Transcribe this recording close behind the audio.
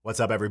What's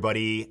up,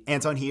 everybody?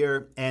 Anton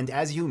here, and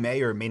as you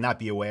may or may not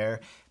be aware,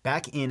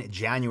 back in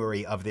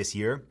January of this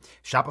year,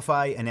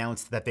 Shopify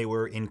announced that they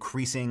were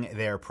increasing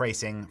their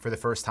pricing for the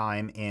first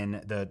time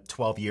in the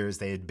 12 years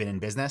they had been in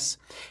business.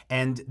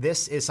 And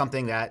this is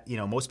something that,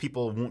 most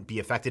people won't be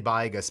affected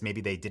by. I guess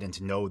maybe they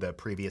didn't know the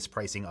previous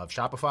pricing of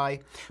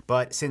Shopify.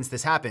 But since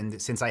this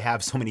happened, since I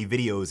have so many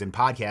videos and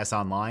podcasts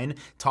online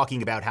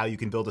talking about how you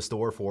can build a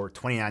store for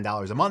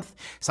 $29 a month,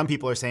 some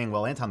people are saying,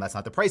 well, Anton, that's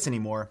not the price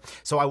anymore.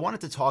 So I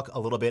wanted to talk a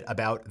little bit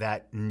about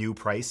that new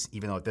price,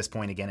 even though at this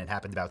point, again, it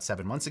happened about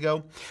 7 months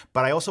ago.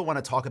 But I also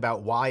want to talk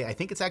about why I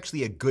think it's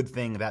actually a good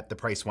thing that the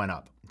price went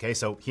up. Okay,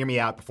 so hear me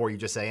out before you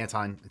just say,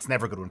 Anton, it's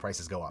never good when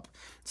prices go up.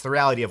 It's the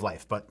reality of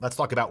life, but let's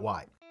talk about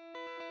why.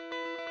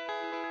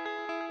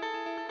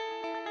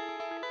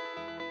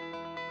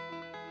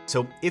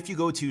 So if you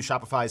go to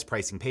Shopify's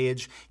pricing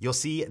page, you'll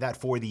see that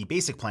for the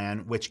basic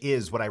plan, which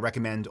is what I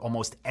recommend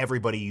almost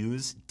everybody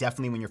use,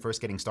 definitely when you're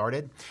first getting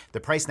started, the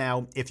price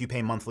now, if you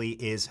pay monthly,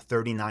 is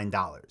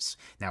 $39.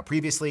 Now,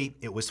 previously,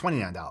 it was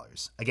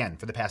 $29, again,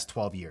 for the past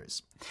 12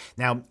 years.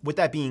 Now, with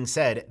that being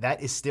said,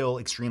 that is still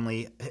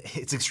extremely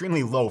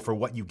low for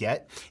what you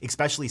get,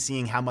 especially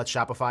seeing how much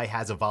Shopify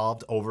has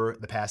evolved over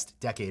the past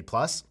decade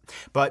plus.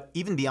 But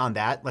even beyond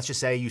that, let's just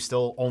say you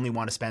still only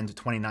want to spend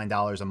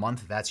 $29 a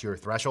month. That's your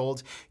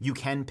threshold. You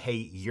can pay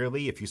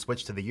yearly if you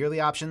switch to the yearly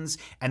options,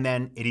 and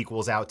then it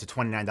equals out to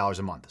 $29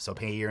 a month. So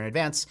pay a year in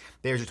advance,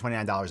 there's your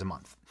 $29 a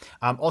month.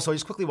 Also, I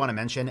just quickly want to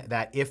mention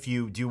that if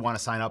you do want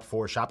to sign up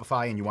for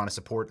Shopify and you want to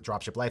support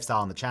Dropship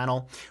Lifestyle on the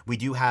channel, we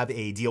do have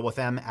a deal with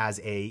them as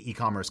a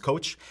e-commerce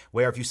coach,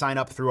 where if you sign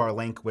up through our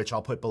link, which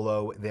I'll put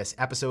below this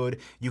episode,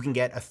 you can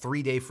get a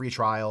 3-day free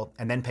trial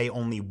and then pay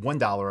only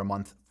 $1 a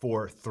month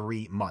for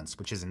 3 months,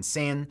 which is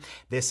insane.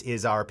 This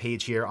is our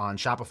page here on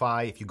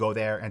Shopify. If you go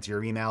there, enter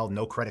your email,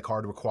 no credit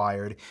card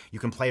required. You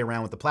can play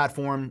around with the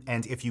platform,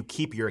 and if you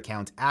keep your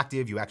account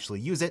active, you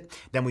actually use it,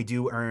 then we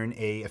do earn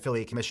a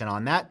affiliate commission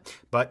on that.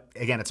 But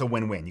again, it's a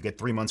win-win. You get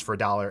 3 months for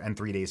 $1 and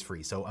 3 days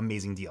free, so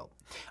amazing deal.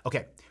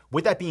 Okay,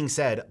 with that being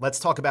said, let's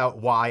talk about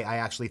why I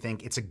actually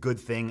think it's a good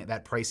thing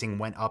that pricing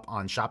went up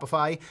on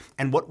Shopify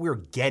and what we're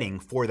getting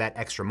for that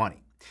extra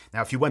money.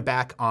 Now, if you went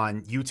back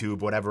on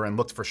YouTube, whatever, and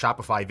looked for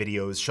Shopify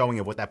videos showing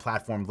you what that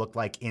platform looked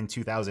like in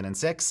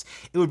 2006,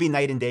 it would be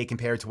night and day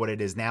compared to what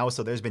it is now.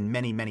 So there's been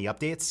many, many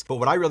updates. But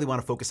what I really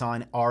want to focus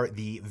on are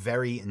the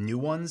very new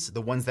ones,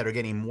 the ones that are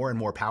getting more and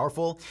more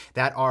powerful,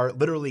 that are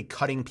literally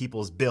cutting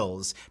people's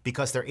bills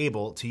because they're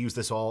able to use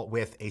this all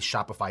with a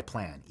Shopify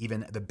plan,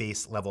 even the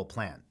base level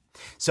plan.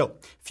 So,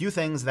 few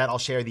things that I'll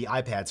share the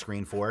iPad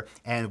screen for,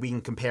 and we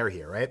can compare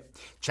here, right?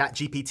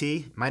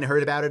 ChatGPT, might have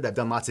heard about it. I've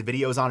done lots of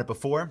videos on it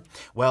before.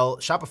 Well,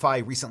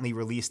 Shopify recently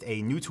released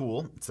a new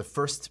tool. It's the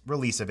first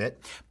release of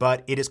it,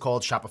 but it is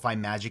called Shopify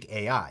Magic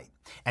AI.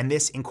 And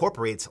this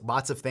incorporates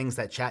lots of things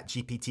that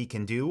ChatGPT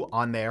can do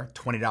on their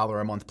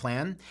 $20 a month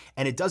plan.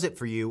 And it does it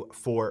for you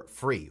for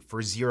free,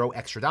 for $0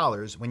 extra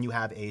when you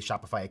have a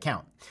Shopify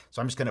account.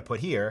 So I'm just going to put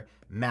here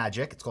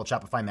Magic. It's called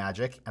Shopify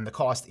Magic, and the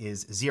cost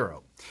is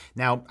 $0.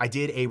 Now, I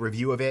did a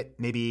review of it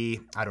maybe,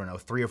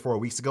 3 or 4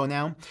 weeks ago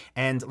now.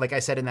 And like I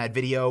said in that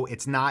video,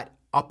 it's not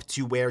up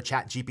to where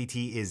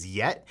ChatGPT is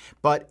yet,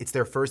 but it's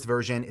their first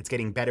version. It's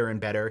getting better and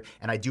better.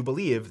 And I do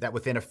believe that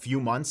within a few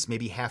months,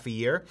 maybe half a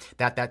year,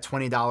 that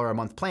 $20 a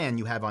month plan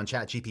you have on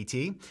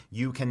ChatGPT,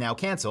 you can now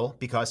cancel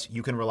because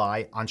you can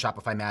rely on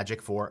Shopify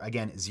Magic for,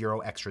 again, $0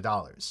 extra.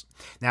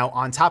 Now,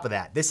 on top of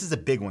that, this is a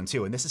big one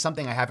too. And this is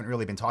something I haven't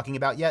really been talking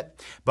about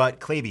yet, but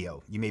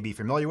Klaviyo, you may be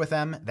familiar with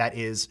them. That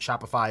is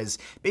Shopify's,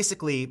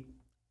 basically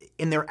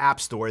in their app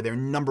store, their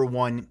number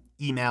one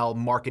email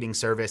marketing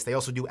service. They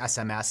also do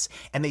SMS,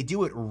 and they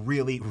do it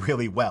really,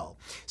 really well.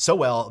 So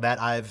well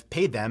that I've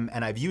paid them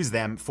and I've used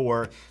them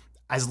for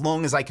as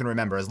long as I can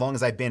remember, as long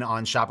as I've been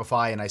on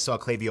Shopify and I saw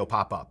Klaviyo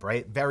pop up,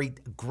 right? Very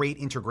great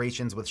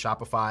integrations with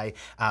Shopify,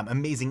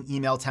 amazing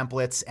email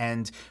templates,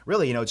 and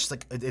really, just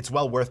like it's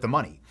well worth the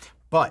money.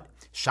 But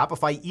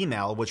Shopify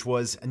email, which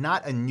was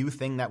not a new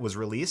thing that was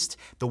released,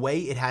 the way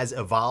it has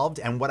evolved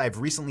and what I've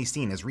recently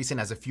seen, as recent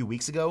as a few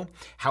weeks ago,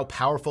 how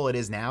powerful it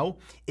is now,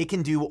 it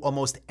can do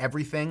almost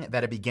everything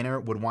that a beginner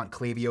would want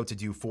Klaviyo to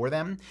do for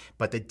them.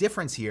 But the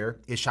difference here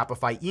is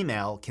Shopify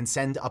email can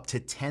send up to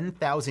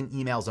 10,000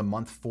 emails a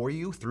month for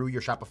you through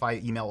your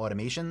Shopify email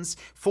automations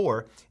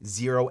for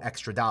 $0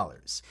 extra.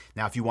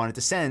 Now, if you wanted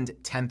to send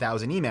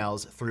 10,000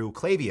 emails through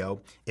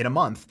Klaviyo in a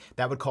month,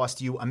 that would cost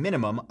you a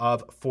minimum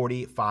of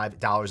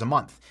 $45 a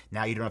month.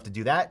 Now you don't have to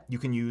do that. You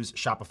can use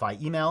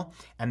Shopify email,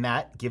 and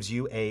that gives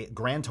you a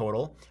grand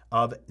total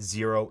of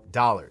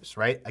 $0,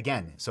 right?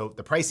 Again, so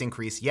the price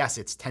increase, yes,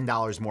 it's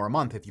 $10 more a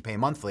month if you pay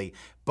monthly,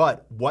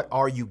 but what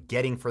are you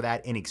getting for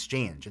that in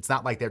exchange? It's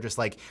not like they're just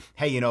like,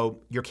 hey,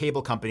 your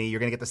cable company, you're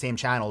gonna get the same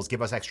channels,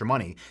 give us extra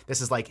money.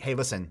 This is like, hey,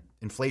 listen,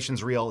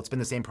 inflation's real. It's been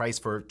the same price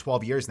for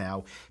 12 years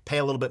now. Pay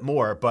a little bit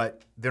more,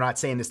 but they're not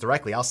saying this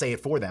directly. I'll say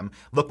it for them.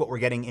 Look what we're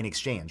getting in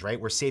exchange,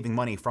 right? We're saving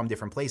money from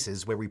different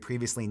places where we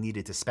previously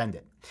needed to spend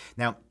it.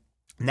 Now,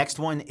 Next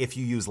one, if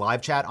you use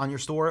live chat on your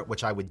store,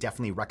 which I would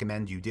definitely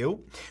recommend you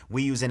do,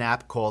 we use an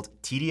app called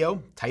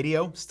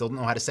Tideo, still don't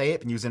know how to say it,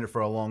 been using it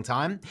for a long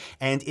time,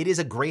 and it is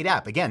a great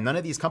app. Again, none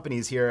of these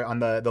companies here on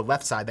the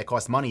left side that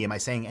cost money am I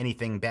saying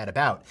anything bad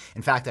about.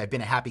 In fact, I've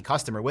been a happy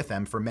customer with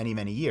them for many,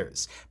 many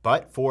years.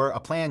 But for a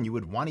plan you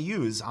would want to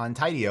use on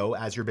Tideo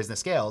as your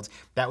business scaled,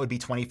 that would be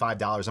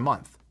 $25 a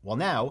month. Well,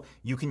 now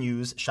you can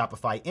use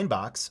Shopify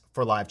Inbox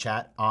for live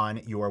chat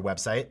on your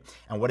website.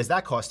 And what does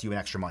that cost you in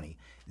extra money?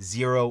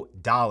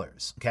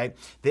 $0. Okay.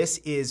 This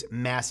is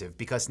massive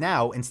because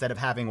now instead of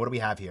having, what do we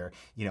have here?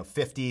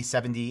 $50,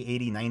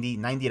 $70, $80,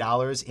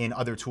 $90 in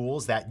other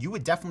tools that you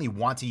would definitely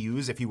want to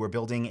use if you were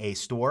building a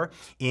store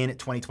in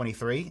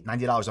 2023,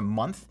 $90 a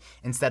month.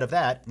 Instead of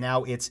that,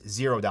 now it's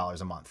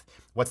 $0 a month.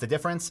 What's the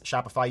difference?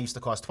 Shopify used to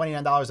cost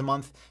 $29 a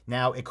month.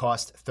 Now it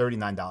costs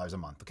 $39 a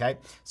month, okay?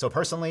 So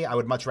personally, I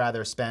would much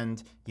rather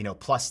spend,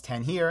 plus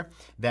 10 here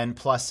than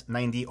plus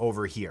 90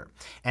 over here.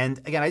 And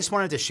again, I just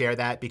wanted to share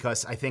that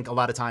because I think a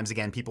lot of times,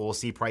 again, people will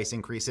see price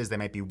increases. They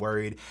might be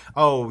worried,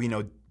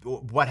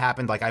 what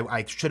happened? Like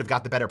I should have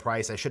got the better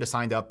price. I should have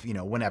signed up,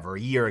 whenever,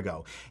 a year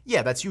ago.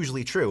 Yeah, that's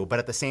usually true. But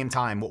at the same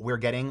time, what we're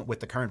getting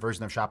with the current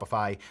version of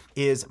Shopify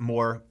is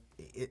more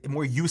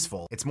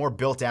useful. It's more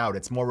built out.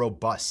 It's more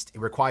robust. It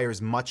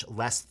requires much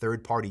less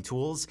third-party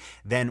tools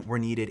than were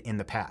needed in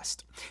the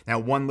past. Now,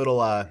 one little,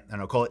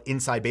 call it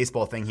inside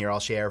baseball thing here I'll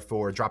share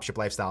for Dropship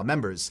Lifestyle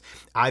members.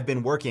 I've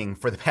been working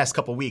for the past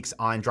couple weeks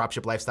on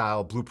Dropship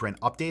Lifestyle Blueprint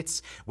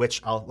updates,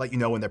 which I'll let you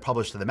know when they're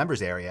published to the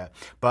members area.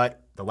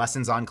 But the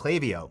lessons on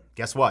Klaviyo,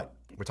 guess what?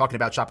 We're talking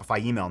about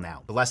Shopify email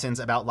now. The lessons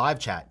about live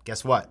chat,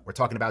 guess what? We're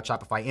talking about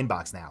Shopify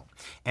Inbox now.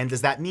 And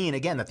does that mean,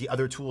 again, that the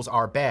other tools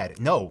are bad?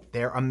 No,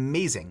 they're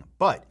amazing.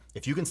 But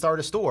if you can start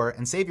a store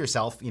and save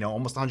yourself,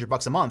 almost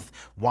 $100 a month,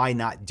 why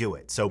not do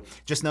it? So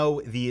just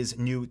know these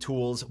new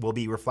tools will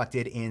be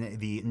reflected in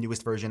the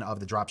newest version of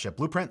the Dropship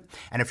Blueprint.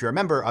 And if you're a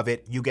member of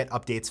it, you get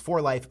updates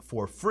for life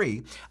for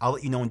free. I'll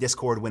let you know in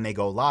Discord when they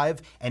go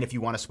live. And if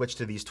you want to switch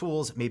to these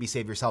tools, maybe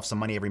save yourself some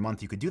money every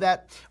month, you could do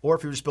that. Or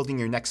if you're just building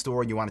your next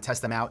store and you want to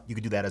test them out, you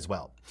could do that as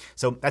well.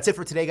 So that's it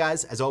for today,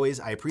 guys. As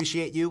always, I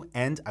appreciate you,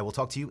 and I will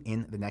talk to you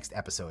in the next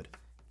episode.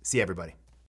 See you, everybody.